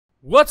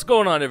What's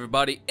going on,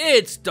 everybody?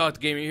 It's Dr.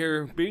 Gamer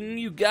here, bringing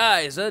you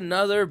guys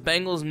another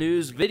Bengals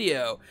news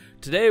video.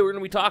 Today we're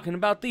going to be talking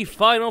about the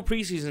final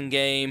preseason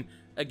game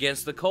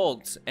against the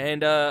Colts.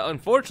 And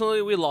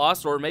unfortunately we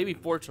lost, or maybe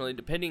fortunately,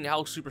 depending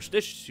how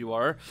superstitious you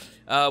are,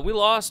 we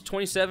lost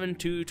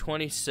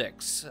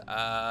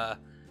 27-26.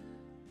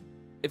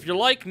 If you're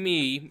like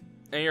me,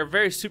 and you're a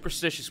very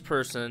superstitious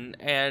person,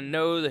 and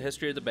know the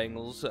history of the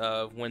Bengals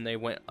of when they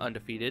went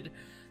undefeated,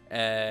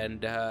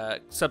 and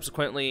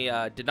subsequently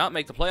did not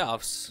make the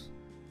playoffs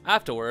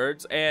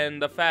afterwards,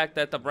 and the fact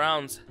that the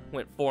Browns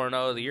went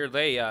 4-0 the year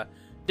they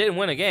didn't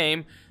win a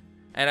game,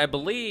 and I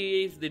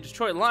believe the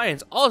Detroit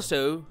Lions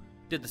also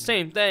did the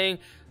same thing.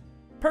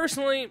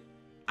 Personally,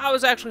 I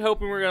was actually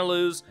hoping we were going to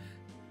lose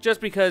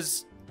just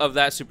because of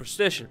that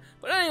superstition.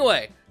 But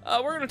anyway,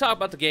 we're going to talk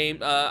about the game.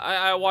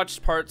 I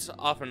watched parts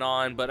off and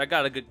on, but I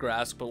got a good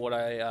grasp of what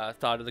I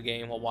thought of the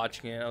game while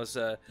watching it. I was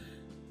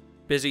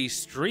busy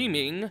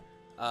streaming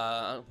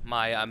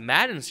my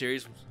Madden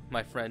series with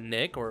my friend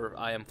Nick, or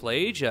I am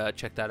Flage.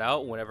 Check that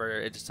out whenever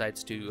it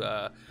decides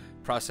to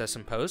process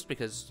and post,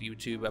 because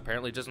YouTube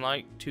apparently doesn't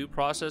like to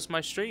process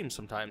my streams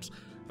sometimes.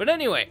 But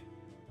anyway,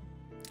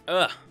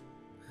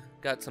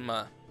 got some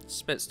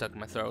spit stuck in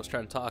my throat. I was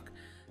trying to talk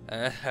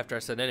after I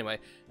said anyway.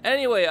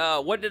 Anyway,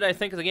 what did I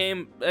think of the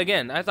game?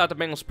 Again, I thought the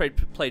Bengals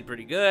played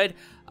pretty good.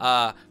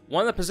 One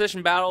of the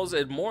position battles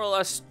is more or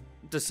less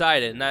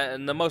decided,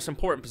 and the most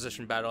important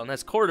position battle, and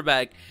that's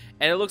quarterback.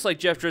 And it looks like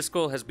Jeff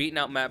Driscoll has beaten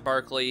out Matt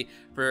Barkley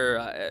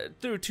for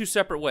through two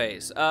separate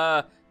ways.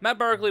 Matt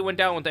Barkley went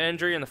down with an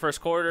injury in the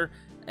first quarter,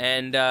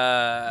 and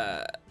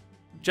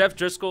Jeff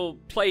Driscoll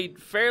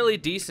played fairly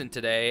decent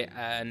today.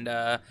 And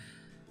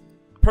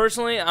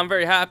personally, I'm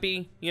very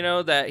happy, you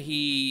know, that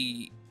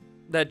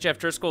Jeff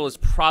Driscoll is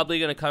probably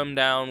going to come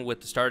down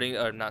with the starting,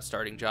 or not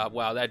starting job.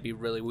 Wow, that'd be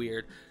really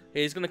weird.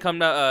 He's going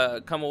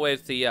to come away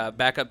with the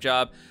backup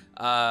job.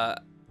 I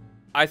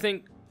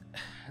think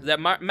that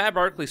Matt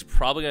Barkley's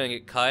probably going to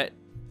get cut,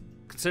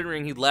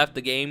 considering he left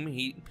the game.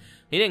 He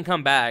didn't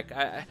come back.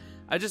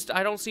 I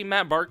don't see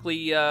Matt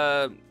Barkley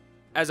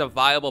as a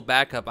viable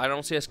backup. I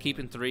don't see us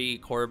keeping three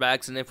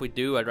quarterbacks, and if we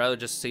do, I'd rather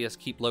just see us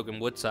keep Logan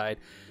Woodside.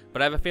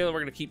 But I have a feeling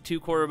we're going to keep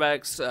two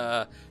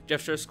quarterbacks.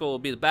 Jeff Driscoll will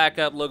be the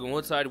backup. Logan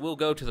Woodside will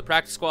go to the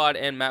practice squad,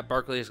 and Matt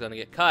Barkley is going to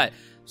get cut.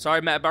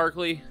 Sorry, Matt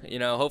Barkley. You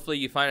know, hopefully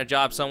you find a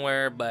job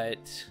somewhere,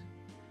 but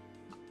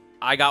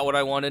I got what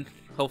I wanted.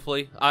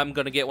 Hopefully, I'm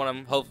gonna get what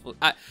I'm. Hopefully,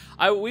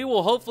 we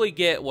will hopefully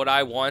get what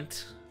I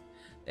want,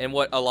 and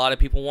what a lot of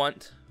people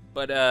want.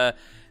 But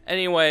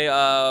anyway,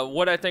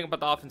 what I think about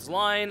the offensive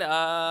line,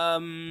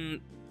 I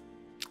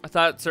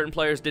thought certain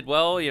players did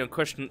well. You know,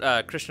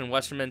 Christian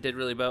Westerman did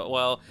really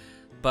well,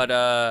 but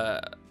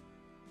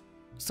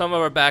some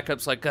of our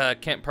backups, like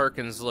Kent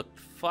Perkins, looked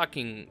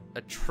fucking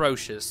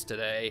atrocious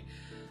today.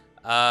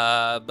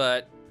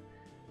 But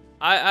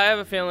I have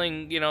a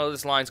feeling, you know,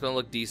 this line's going to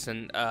look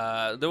decent.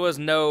 There was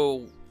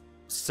no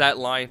set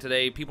line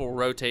today. People were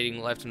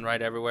rotating left and right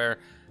everywhere.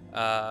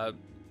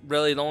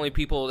 Really, the only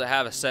people that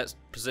have a set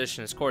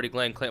position is Cordy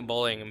Glenn, Clinton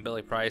Bowling, and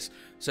Billy Price.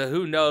 So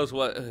who knows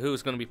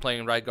who's going to be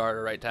playing right guard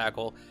or right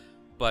tackle.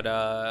 But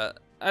I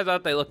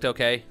thought they looked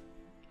okay.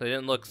 They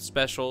didn't look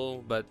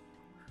special, but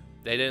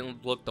they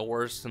didn't look the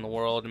worst in the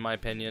world, in my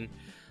opinion.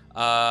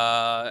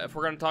 If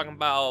we're going to talk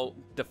about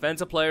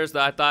defensive players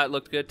that I thought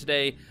looked good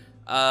today,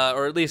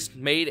 or at least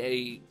made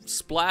a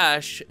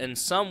splash in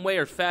some way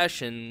or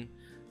fashion,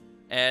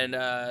 and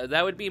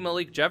that would be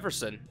Malik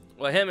Jefferson.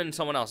 Well, him and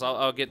someone else.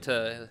 I'll get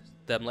to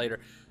them later.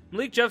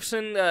 Malik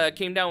Jefferson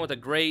came down with a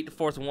great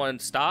 4th and 1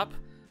 stop.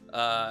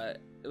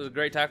 It was a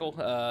great tackle.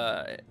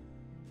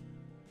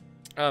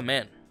 Oh,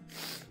 man.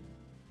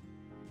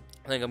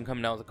 I think I'm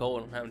coming down with a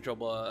cold. I'm having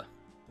trouble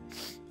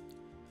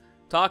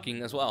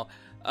talking as well.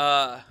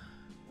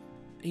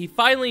 He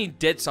finally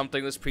did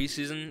something this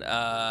preseason.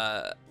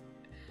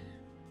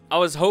 I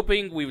was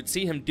hoping we would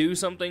see him do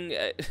something.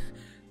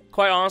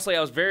 Quite honestly,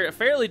 I was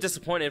fairly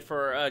disappointed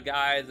for a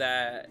guy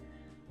that,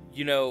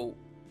 you know,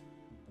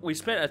 we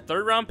spent a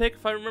 3rd round pick,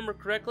 if I remember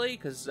correctly,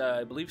 because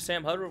I believe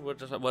Sam Hubbard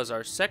was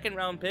our 2nd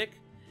round pick.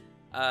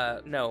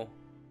 No,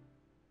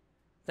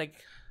 I think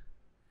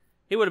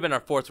he would have been our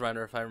 4th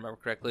rounder, if I remember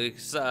correctly.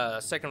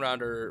 2nd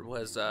rounder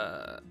was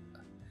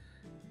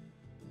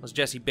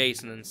Jesse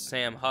Bates, and then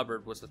Sam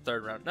Hubbard was the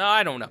 3rd round. No,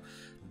 I don't know.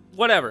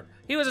 Whatever.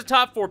 He was a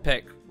top 4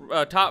 pick,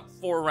 top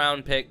 4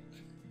 round pick,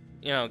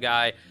 you know,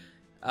 guy.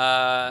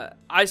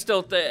 I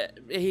still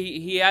think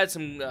he had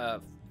some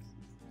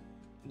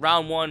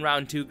round 1,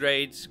 round 2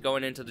 grades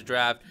going into the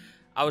draft.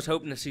 I was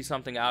hoping to see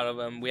something out of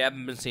him. We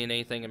haven't been seeing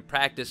anything in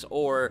practice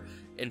or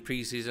in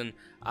preseason.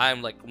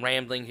 I'm like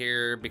rambling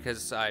here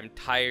because I'm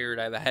tired.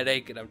 I have a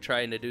headache, and I'm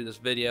trying to do this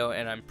video,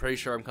 and I'm pretty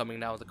sure I'm coming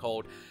down with a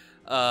cold.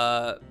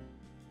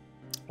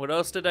 What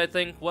else did I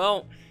think?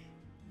 Well,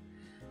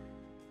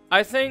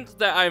 I think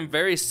that I'm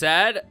very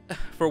sad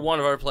for one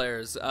of our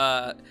players.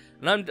 An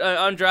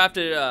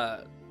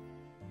undrafted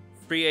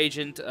free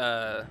agent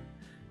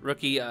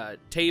rookie,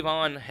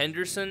 Tavon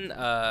Henderson.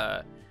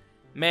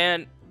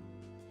 Man,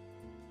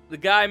 the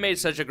guy made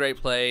such a great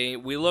play.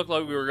 We looked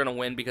like we were going to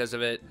win because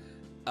of it.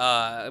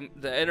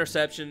 The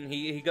interception,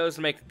 he goes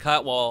to make a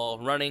cut while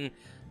running,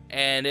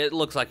 and it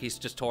looks like he's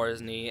just tore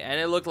his knee. And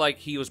it looked like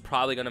he was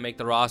probably going to make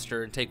the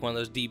roster and take one of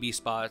those DB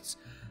spots.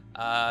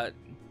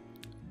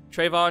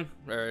 Trayvon,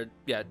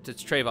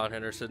 it's Trayvon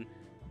Henderson.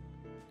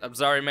 I'm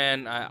sorry,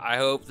 man. I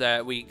hope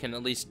that we can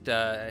at least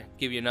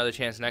give you another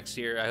chance next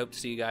year. I hope to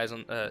see you guys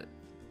on the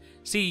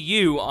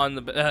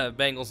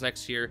Bengals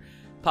next year,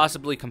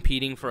 possibly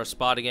competing for a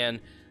spot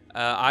again.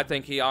 I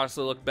think he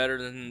honestly looked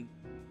better than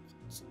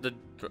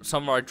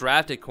some of our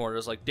drafted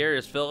corners, like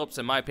Darius Phillips.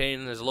 In my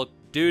opinion, has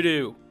looked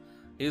doo-doo.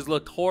 He's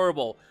looked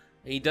horrible.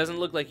 He doesn't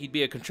look like he'd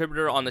be a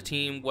contributor on the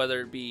team,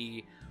 whether it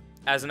be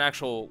as an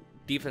actual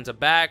defensive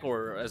back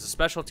or as a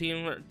special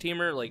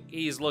teamer. Like,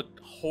 he's looked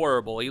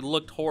horrible. He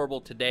looked horrible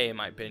today, in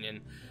my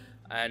opinion.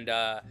 And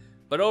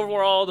but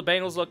overall, the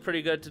Bengals looked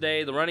pretty good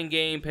today. The running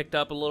game picked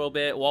up a little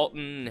bit.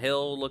 Walton,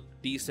 Hill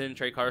looked decent.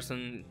 Trey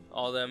Carson,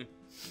 all of them.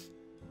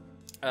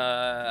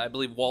 I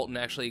believe Walton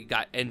actually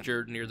got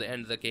injured near the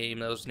end of the game.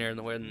 That was near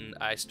when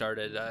I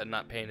started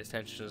not paying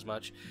attention as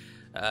much.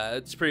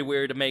 It's pretty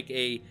weird to make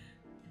a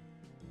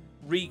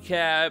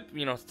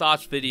recap,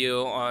 thoughts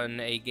video on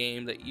a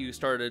game that you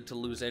started to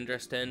lose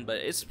interest in, but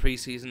it's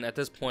preseason at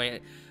this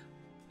point.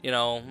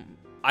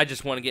 I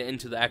just want to get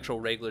into the actual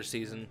regular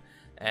season,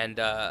 and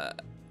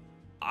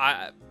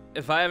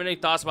if I have any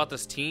thoughts about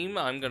this team,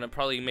 I'm gonna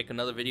probably make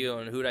another video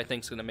on who I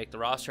think is gonna make the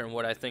roster and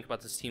what I think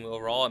about this team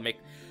overall, and make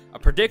a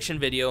prediction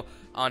video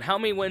on how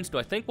many wins do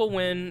I think we'll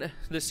win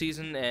this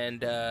season,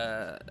 and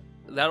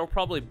that'll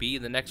probably be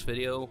the next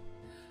video.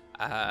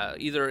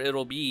 Either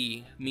it'll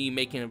be me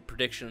making a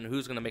prediction on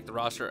who's going to make the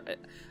roster.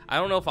 I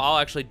don't know if I'll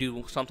actually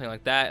do something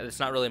like that. It's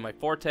not really my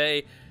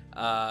forte,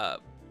 but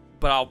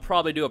I'll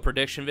probably do a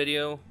prediction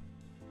video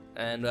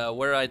and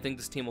where I think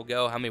this team will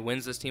go, how many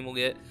wins this team will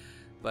get.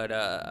 But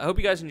I hope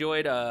you guys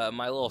enjoyed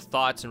my little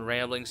thoughts and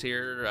ramblings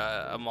here.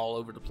 I'm all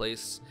over the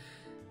place.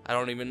 I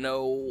don't even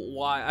know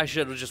why. I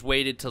should have just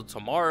waited till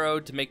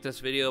tomorrow to make this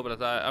video, but I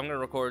thought I'm going to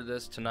record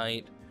this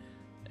tonight.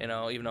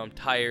 Even though I'm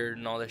tired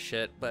and all this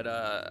shit. But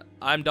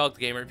I'm Dog the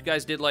Gamer. If you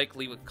guys did like,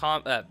 leave a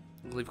comment.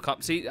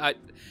 See, I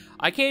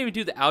can't even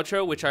do the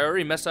outro, which I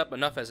already messed up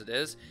enough as it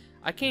is.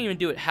 I can't even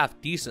do it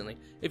half decently.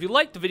 If you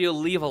liked the video,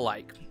 leave a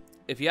like.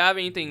 If you have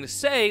anything to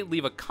say,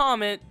 leave a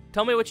comment.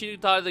 Tell me what you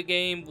thought of the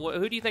game.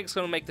 Who do you think is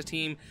going to make the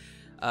team?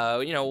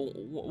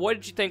 What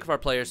did you think of our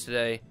players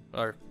today?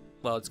 Or,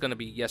 well, it's going to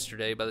be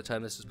yesterday by the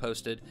time this is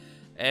posted.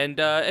 And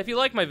if you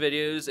like my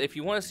videos, if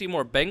you want to see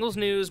more Bengals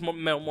news,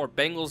 more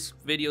Bengals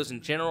videos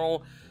in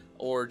general,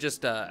 or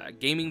just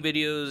gaming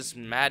videos,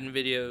 Madden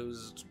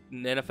videos,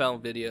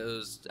 NFL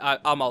videos,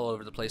 I'm all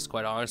over the place,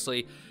 quite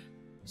honestly.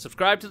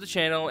 Subscribe to the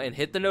channel and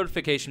hit the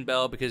notification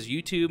bell, because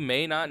YouTube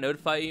may not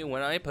notify you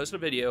when I post a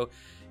video.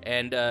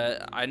 And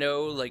I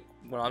know, like,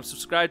 when I'm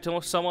subscribed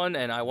to someone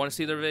and I want to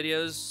see their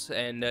videos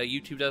and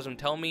YouTube doesn't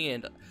tell me,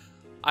 and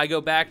I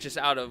go back just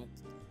out of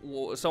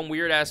some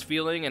weird ass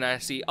feeling and I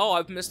see, oh,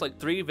 I've missed like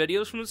 3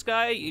 videos from this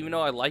guy even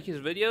though I like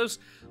his videos.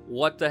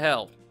 What the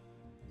hell?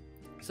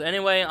 So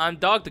anyway, I'm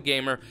Dog the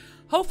Gamer.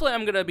 Hopefully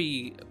I'm gonna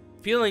be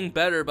feeling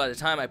better by the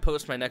time I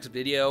post my next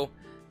video,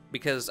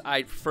 because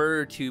I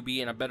prefer to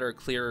be in a better,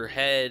 clearer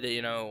head,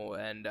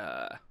 and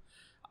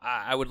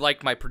I would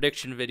like my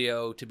prediction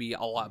video to be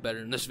a lot better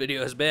than this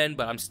video has been,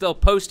 but I'm still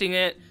posting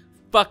it.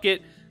 Fuck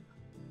it.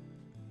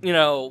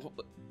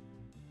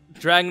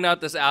 Dragging out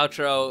this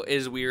outro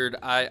is weird.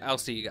 I'll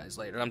see you guys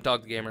later. I'm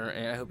Dog the Gamer,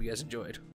 and I hope you guys enjoyed.